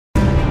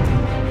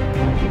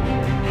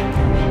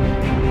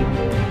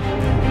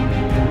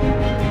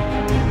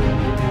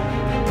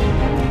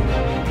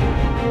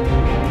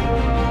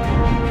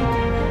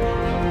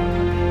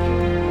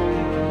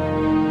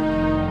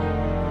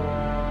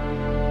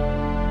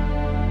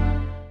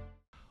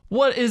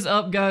What is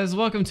up, guys?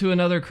 Welcome to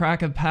another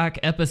Crack a Pack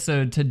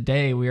episode.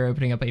 Today we are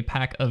opening up a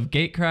pack of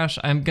Gatecrash.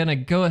 I'm gonna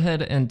go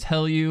ahead and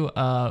tell you,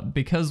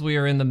 because we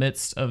are in the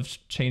midst of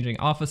changing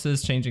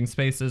offices, changing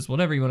spaces,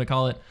 whatever you want to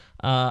call it,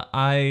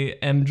 I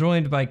am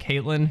joined by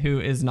Caitlin,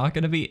 who is not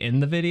gonna be in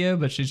the video,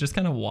 but she's just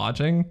kind of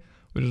watching,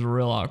 which is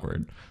real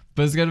awkward,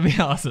 but it's gonna be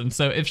awesome.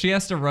 So if she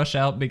has to rush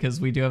out because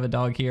we do have a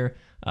dog here,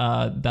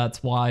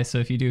 that's why. So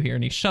if you do hear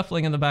any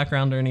shuffling in the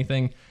background or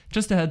anything,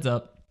 just a heads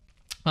up.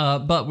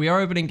 But we are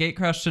opening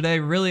Gatecrash today.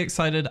 Really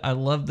excited. I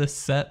love this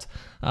set.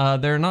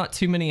 There are not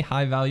too many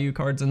high value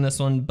cards in this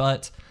one,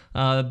 but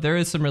there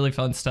is some really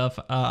fun stuff.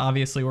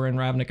 Obviously, we're in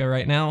Ravnica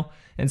right now,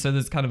 and so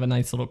this is kind of a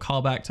nice little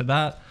callback to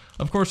that.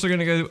 Of course, we're going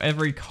to go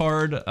every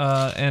card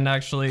and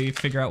actually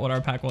figure out what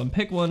our pack one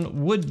pick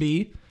one would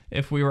be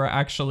if we were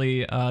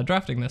actually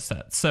drafting this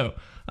set. So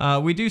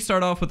we do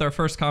start off with our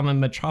first common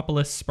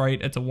Metropolis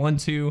Sprite. It's a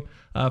 1/2.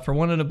 For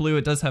 1 and a blue,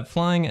 it does have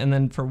flying, and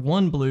then for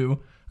 1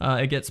 blue,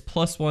 it gets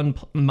 +1,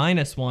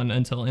 -1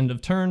 until end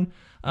of turn.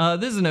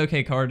 This is an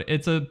okay card.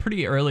 It's a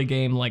pretty early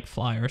game like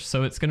flyer,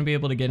 so it's going to be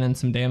able to get in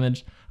some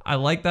damage. I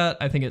like that.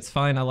 I think it's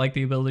fine. I like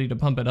the ability to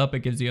pump it up. It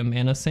gives you a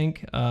mana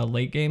sink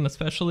late game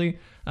especially.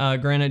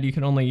 Granted, you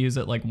can only use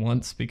it like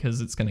once because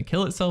it's going to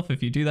kill itself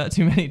if you do that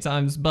too many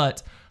times,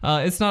 but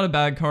it's not a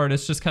bad card.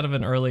 It's just kind of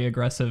an early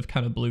aggressive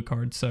kind of blue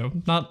card, so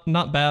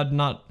not bad,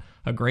 not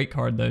a great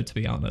card though, to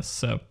be honest.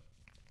 So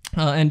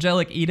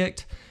Angelic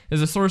Edict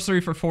is a sorcery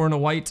for 4 and a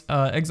white,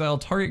 exile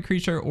target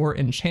creature or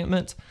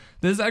enchantment.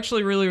 This is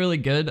actually really, really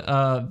good.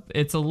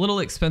 It's a little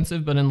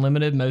expensive, but in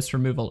limited, most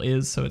removal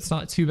is, so it's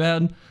not too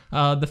bad.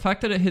 The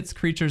fact that it hits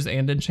creatures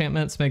and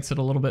enchantments makes it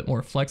a little bit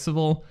more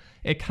flexible.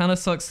 It kind of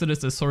sucks that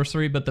it's a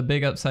sorcery, but the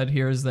big upside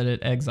here is that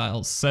it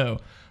exiles. So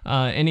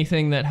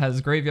anything that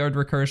has graveyard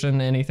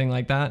recursion, anything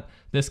like that,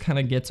 this kind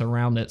of gets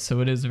around it.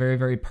 So it is very,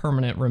 very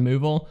permanent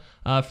removal.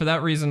 For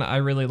that reason, I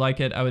really like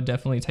it. I would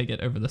definitely take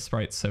it over the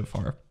sprites so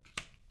far.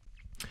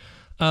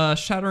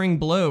 Shattering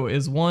Blow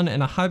is 1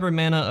 and a hybrid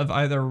mana of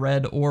either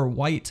red or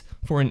white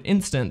for an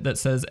instant that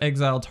says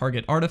exile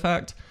target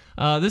artifact.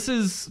 This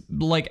is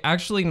like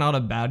actually not a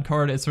bad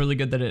card. It's really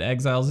good that it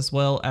exiles as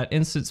well. At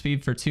instant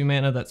speed for 2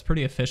 mana, that's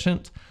pretty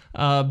efficient,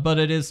 but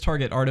it is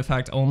target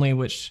artifact only,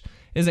 which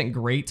isn't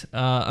great.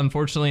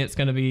 Unfortunately, it's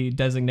going to be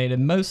designated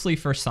mostly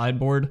for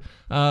sideboard,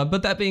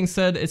 but that being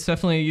said, it's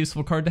definitely a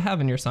useful card to have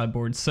in your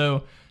sideboard.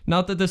 So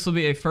not that this will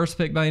be a first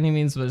pick by any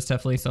means, but it's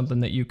definitely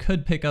something that you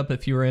could pick up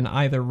if you were in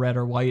either red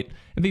or white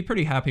and be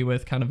pretty happy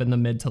with kind of in the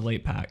mid to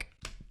late pack.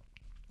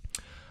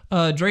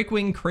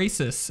 Drakewing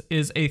Krasis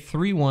is a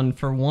 3/1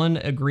 for 1,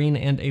 a green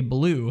and a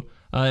blue.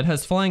 It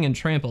has flying and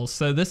trample,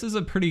 so this is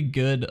a pretty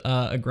good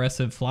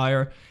aggressive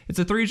flyer. It's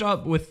a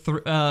 3-drop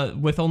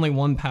with only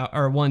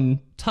 1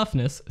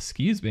 toughness,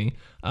 excuse me,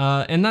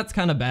 and that's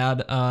kind of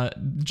bad.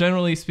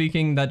 Generally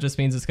speaking, that just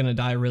means it's going to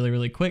die really,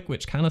 really quick,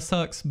 which kind of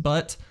sucks,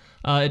 but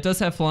it does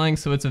have flying,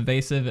 so it's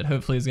evasive. It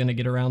hopefully is going to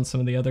get around some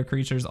of the other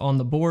creatures on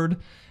the board.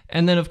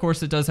 And then, of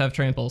course, it does have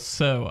trample,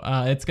 so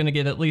it's going to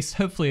get at least,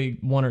 hopefully,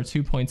 1 or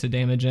 2 points of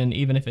damage in,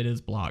 even if it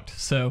is blocked.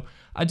 So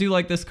I do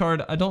like this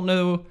card. I don't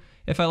know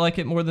if I like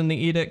it more than the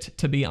Edict,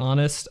 to be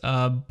honest,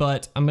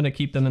 but I'm going to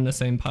keep them in the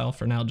same pile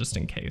for now, just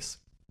in case.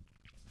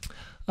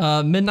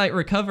 Midnight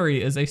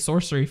Recovery is a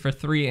sorcery for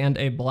 3 and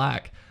a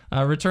black.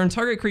 Return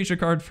target creature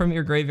card from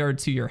your graveyard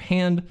to your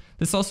hand.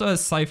 This also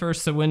has Cipher,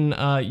 so when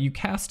you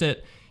cast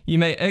it, you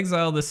may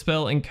exile the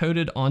spell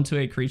encoded onto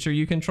a creature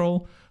you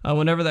control.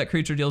 Whenever that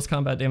creature deals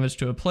combat damage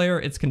to a player,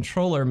 its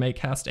controller may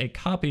cast a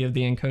copy of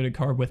the encoded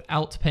card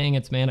without paying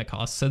its mana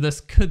cost. So this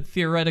could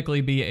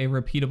theoretically be a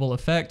repeatable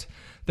effect.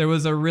 There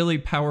was a really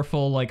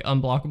powerful, like,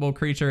 unblockable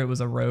creature, it was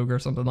a rogue or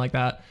something like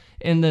that,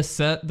 in this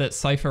set that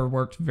Cipher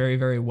worked very,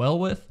 very well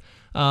with.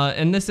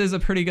 And this is a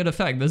pretty good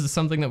effect. This is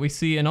something that we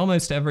see in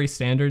almost every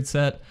standard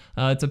set.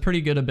 It's a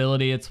pretty good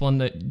ability. It's one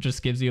that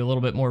just gives you a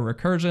little bit more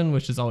recursion,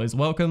 which is always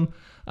welcome.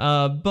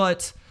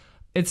 But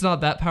it's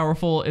not that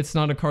powerful. It's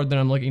not a card that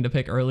I'm looking to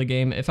pick early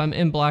game. If I'm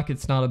in black,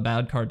 it's not a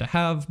bad card to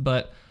have,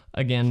 but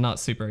again, not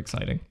super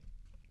exciting.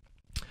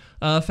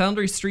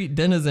 Foundry Street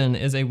Denizen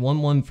is a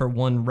 1/1 for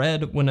 1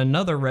 red. When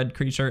another red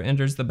creature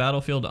enters the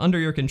battlefield under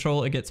your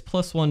control, it gets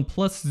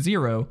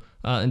 +1/+0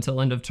 until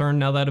end of turn.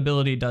 Now that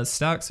ability does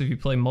stack, so if you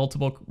play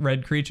multiple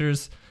red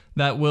creatures,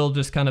 that will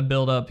just kind of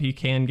build up. He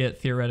can get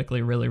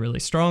theoretically really,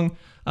 really strong.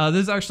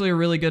 This is actually a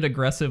really good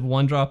aggressive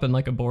 1-drop in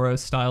like a Boros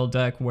style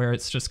deck where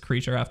it's just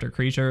creature after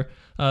creature,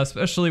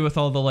 especially with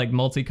all the like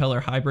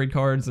multicolor hybrid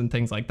cards and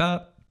things like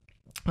that.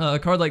 A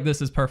card like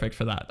this is perfect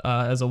for that.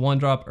 As a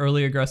 1-drop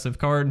early aggressive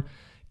card,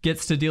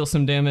 gets to deal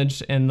some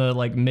damage in the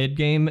like mid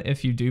game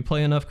if you do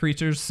play enough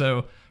creatures.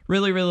 So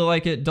really, really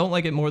like it. Don't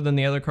like it more than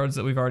the other cards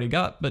that we've already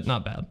got, but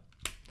not bad.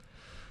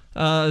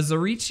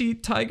 Zarichi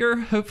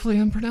Tiger, hopefully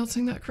I'm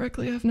pronouncing that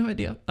correctly, I have no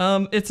idea.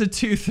 It's a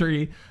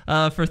 2/3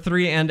 for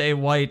 3 and a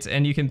white,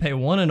 and you can pay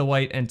 1 and a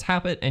white and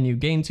tap it and you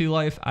gain 2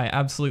 life. I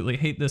absolutely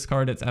hate this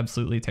card. It's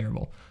absolutely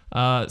terrible.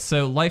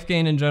 So life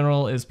gain in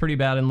general is pretty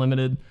bad and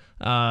limited.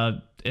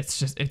 It's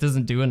just, it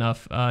doesn't do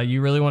enough.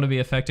 You really want to be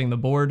affecting the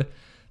board.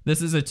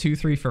 This is a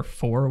 2/3 for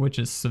 4, which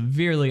is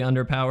severely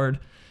underpowered.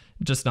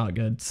 Just not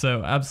good.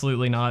 So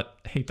absolutely not.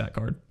 Hate that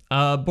card.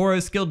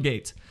 Boros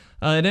Guildgate.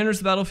 It enters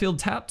the battlefield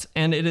tapped,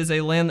 and it is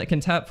a land that can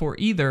tap for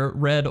either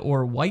red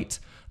or white.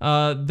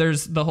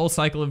 There's the whole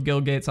cycle of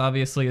Guildgates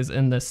obviously is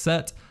in this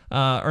set,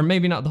 or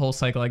maybe not the whole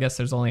cycle. I guess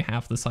there's only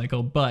half the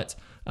cycle, but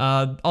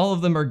all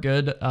of them are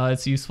good.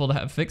 It's useful to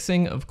have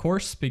fixing, of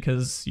course,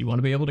 because you want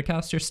to be able to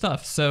cast your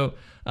stuff. So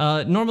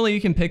normally you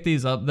can pick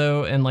these up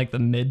though in like the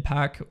mid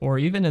pack or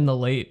even in the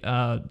late,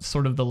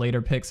 sort of the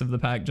later picks of the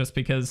pack, just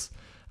because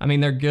I mean,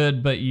 they're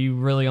good, but you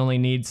really only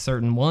need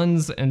certain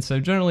ones. And so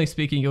generally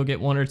speaking, you'll get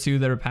 1 or 2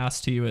 that are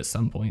passed to you at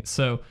some point.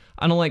 So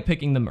I don't like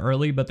picking them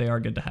early, but they are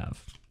good to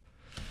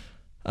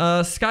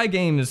have. Sky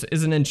Games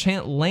is an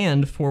enchant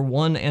land for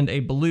 1 and a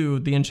blue.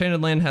 The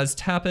enchanted land has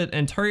tap it,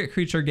 and target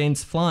creature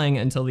gains flying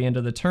until the end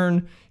of the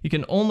turn. You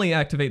can only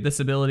activate this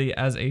ability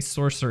as a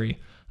sorcery.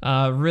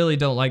 Really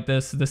don't like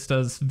this. This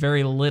does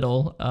very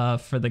little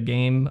for the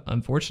game,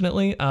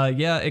 unfortunately.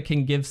 Yeah, it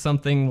can give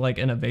something like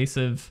an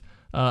evasive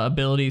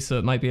ability, so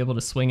it might be able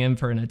to swing in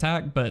for an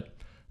attack, but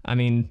I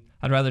mean,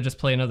 I'd rather just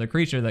play another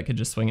creature that could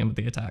just swing in with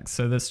the attack,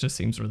 so this just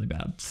seems really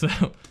bad, so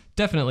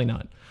definitely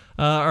not.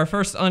 Our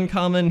first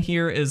uncommon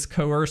here is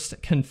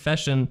Coerced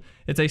Confession.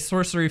 It's a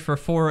sorcery for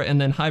 4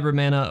 and then hybrid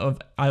mana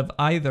of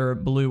either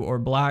blue or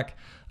black.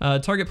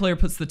 Target player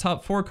puts the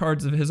top 4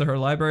 cards of his or her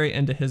library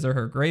into his or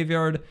her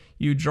graveyard.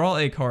 You draw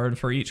a card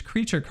for each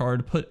creature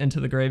card put into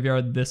the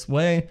graveyard this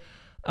way.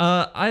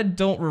 I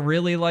don't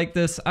really like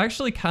this. I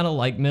actually kind of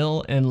like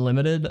mill in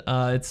limited.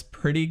 It's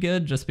pretty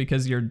good just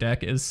because your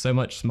deck is so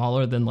much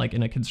smaller than like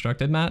in a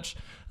constructed match.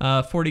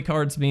 40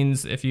 cards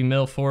means if you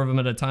mill 4 of them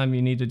at a time,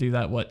 you need to do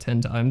that, what,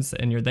 10 times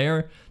and you're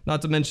there.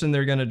 Not to mention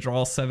they're going to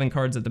draw 7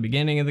 cards at the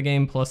beginning of the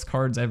game plus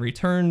cards every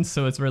turn,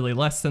 so it's really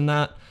less than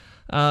that.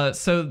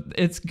 So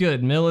it's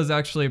good. Mill is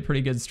actually a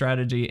pretty good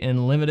strategy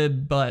in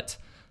limited, but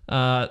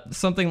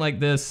something like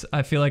this,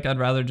 I feel like I'd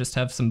rather just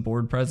have some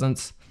board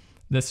presence.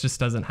 This just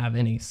doesn't have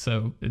any,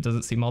 so it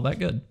doesn't seem all that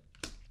good.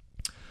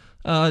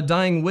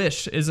 Dying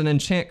Wish is an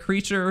enchant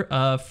creature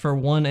for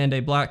 1 and a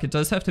black. It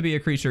does have to be a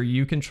creature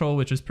you control,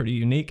 which is pretty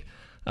unique.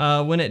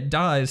 When it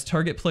dies,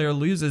 target player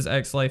loses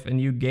X life and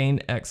you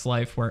gain X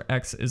life, where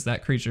X is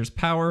that creature's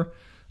power.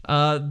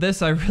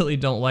 This I really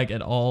don't like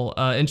at all.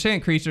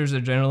 Enchant creatures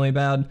are generally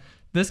bad.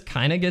 This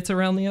kind of gets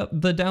around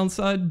the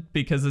downside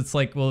because it's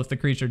like, well, if the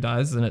creature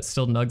dies, then it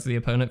still nugs the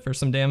opponent for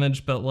some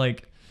damage, but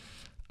like,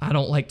 I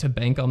don't like to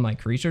bank on my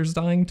creatures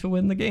dying to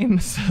win the game,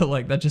 so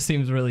like that just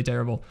seems really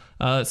terrible.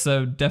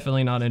 So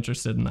definitely not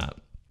interested in that.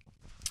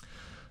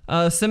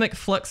 Simic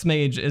Flux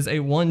Mage is a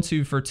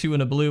 1/2 for 2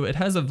 and a blue. It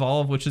has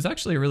Evolve, which is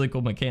actually a really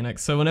cool mechanic.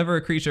 So whenever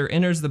a creature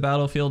enters the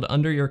battlefield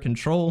under your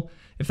control,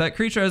 if that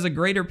creature has a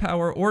greater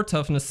power or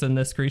toughness than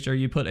this creature,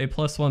 you put a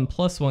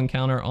 +1/+1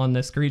 counter on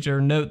this creature.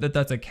 Note that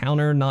that's a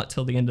counter, not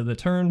till the end of the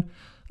turn.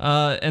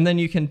 And then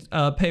you can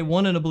pay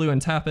 1 and a blue and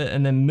tap it,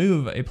 and then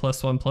move a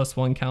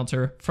 +1/+1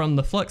 counter from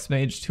the Flux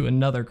Mage to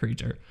another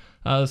creature.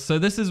 So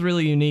this is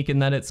really unique in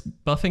that it's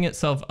buffing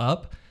itself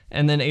up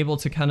and then able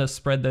to kind of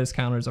spread those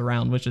counters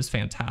around, which is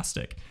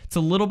fantastic. It's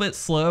a little bit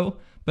slow,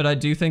 but I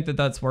do think that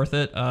that's worth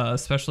it,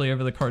 especially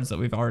over the cards that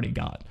we've already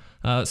got.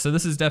 So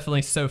this is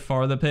definitely so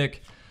far the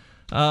pick.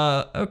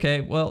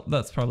 Okay, well,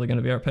 that's probably going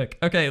to be our pick.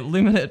 Okay,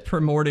 Luminate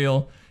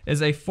Primordial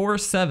is a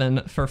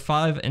 4/7 for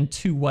 5 and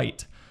 2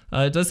 white.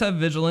 It does have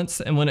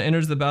Vigilance, and when it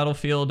enters the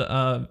battlefield,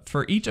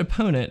 for each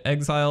opponent,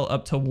 exile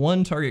up to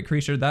 1 target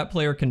creature that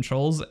player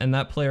controls, and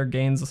that player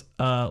gains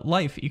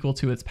life equal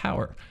to its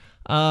power.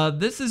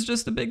 This is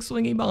just a big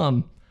swingy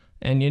bomb,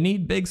 and you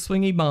need big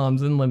swingy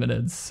bombs in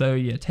limited, so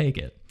you take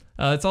it.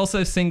 It's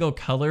also single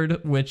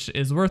colored, which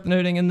is worth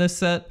noting in this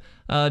set,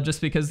 just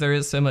because there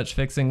is so much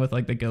fixing with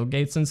like the guild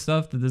gates and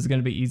stuff that this is going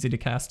to be easy to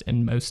cast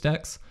in most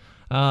decks.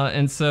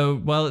 And so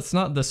while it's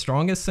not the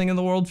strongest thing in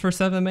the world for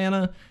 7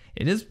 mana,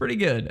 it is pretty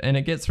good, and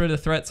it gets rid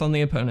of threats on the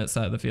opponent's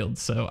side of the field,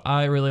 so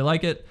I really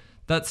like it.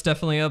 That's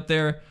definitely up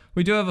there.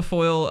 We do have a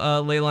foil,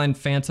 Leyline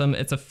Phantom.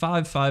 It's a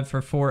 5/5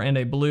 for 4 and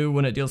a blue.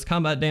 When it deals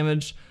combat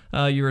damage,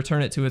 you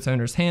return it to its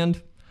owner's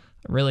hand.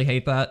 I really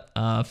hate that.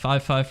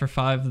 5/5 for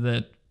 5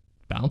 that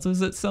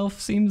bounces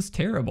itself seems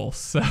terrible,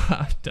 so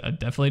I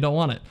definitely don't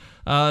want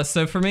it.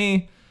 So for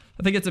me,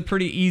 I think it's a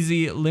pretty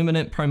easy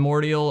Luminant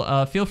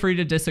Primordial. Feel free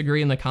to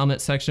disagree in the comment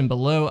section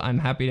below. I'm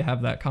happy to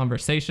have that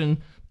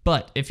conversation.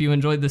 But if you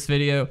enjoyed this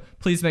video,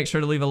 please make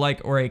sure to leave a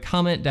like or a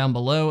comment down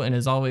below. And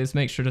as always,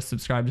 make sure to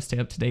subscribe to stay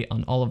up to date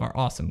on all of our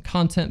awesome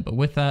content. But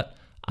with that,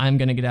 I'm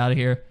going to get out of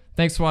here.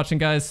 Thanks for watching,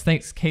 guys.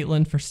 Thanks,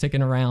 Caitlin, for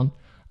sticking around.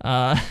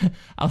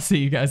 I'll see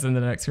you guys in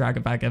the next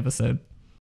Rocket Pack episode.